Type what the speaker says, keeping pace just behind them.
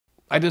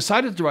I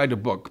decided to write a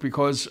book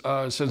because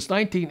since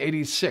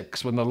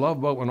 1986, when the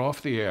Love Boat went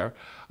off the air,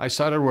 I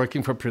started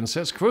working for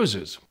Princess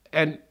Cruises.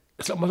 And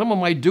some of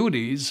my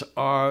duties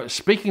are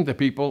speaking to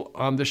people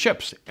on the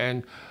ships.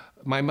 And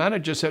my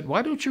manager said,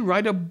 why don't you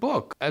write a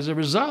book? As a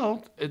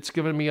result, it's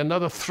given me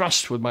another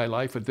thrust with my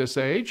life at this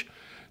age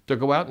to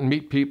go out and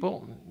meet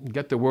people,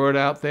 get the word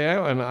out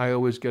there, and I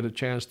always get a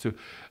chance to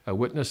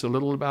witness a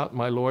little about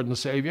my Lord and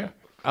Savior.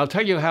 I'll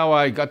tell you how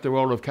I got the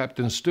role of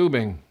Captain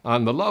Stubing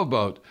on the Love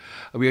Boat.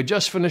 We had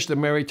just finished the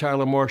Mary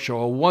Tyler Moore Show,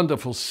 a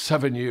wonderful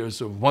 7 years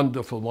of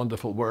wonderful,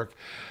 wonderful work.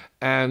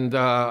 And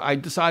I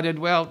decided,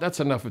 well, that's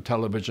enough of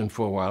television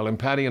for a while. And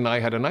Patty and I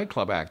had a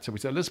nightclub act, so we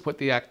said, let's put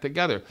the act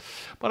together.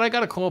 But I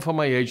got a call from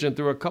my agent.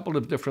 There were a couple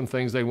of different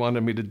things they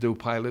wanted me to do,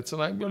 pilots,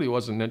 and I really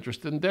wasn't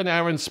interested. And then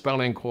Aaron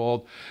Spelling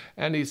called,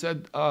 and he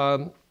said,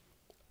 I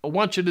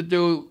want you to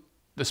do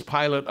this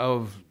pilot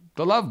of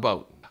the Love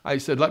Boat. I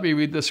said, let me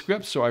read the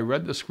script. So I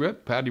read the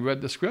script. Patty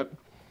read the script.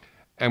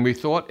 And we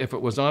thought if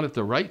it was on at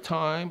the right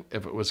time,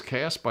 if it was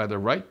cast by the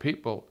right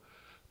people,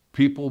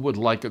 people would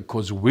like it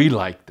because we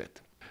liked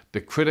it.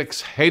 The critics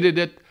hated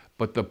it,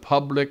 but the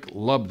public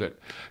loved it.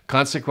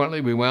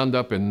 Consequently, we wound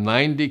up in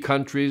 90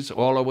 countries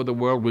all over the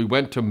world. We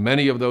went to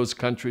many of those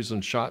countries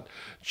and shot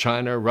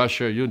China,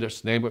 Russia, you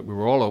just name it. We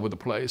were all over the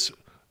place.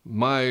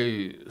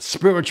 My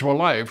spiritual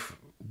life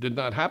did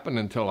not happen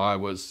until I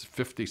was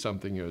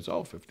 50-something years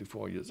old,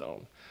 54 years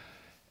old.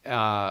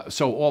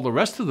 So all the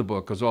rest of the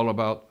book is all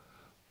about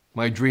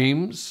my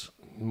dreams,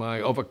 my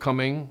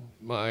overcoming,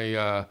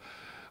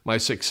 my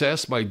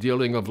success, my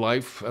dealing of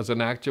life as an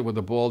actor with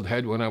a bald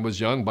head when I was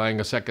young, buying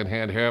a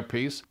second-hand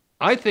hairpiece.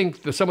 I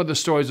think that some of the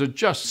stories are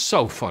just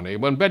so funny.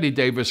 When Betty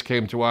Davis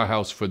came to our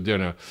house for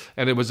dinner,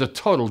 and it was a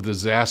total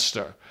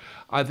disaster,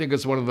 I think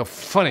it's one of the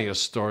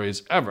funniest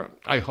stories ever.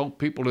 I hope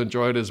people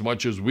enjoy it as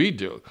much as we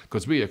do,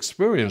 because we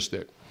experienced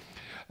it.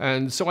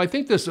 And so I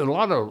think there's a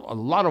lot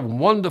of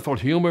wonderful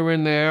humor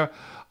in there,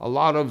 a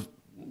lot of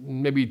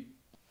maybe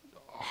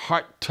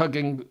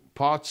heart-tugging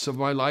parts of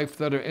my life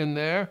that are in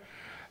there.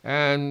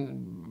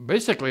 And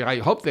basically, I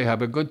hope they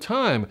have a good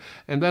time.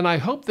 And then I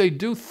hope they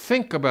do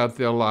think about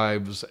their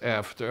lives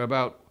after,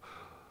 about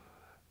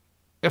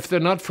if they're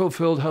not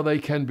fulfilled, how they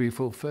can be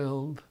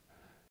fulfilled.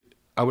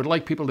 I would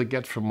like people to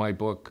get from my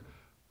book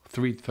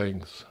 3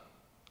 things.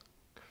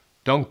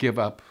 Don't give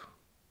up.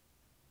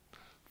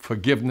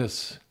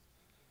 Forgiveness.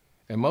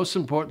 And most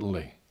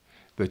importantly,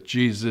 that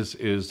Jesus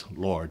is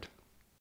Lord.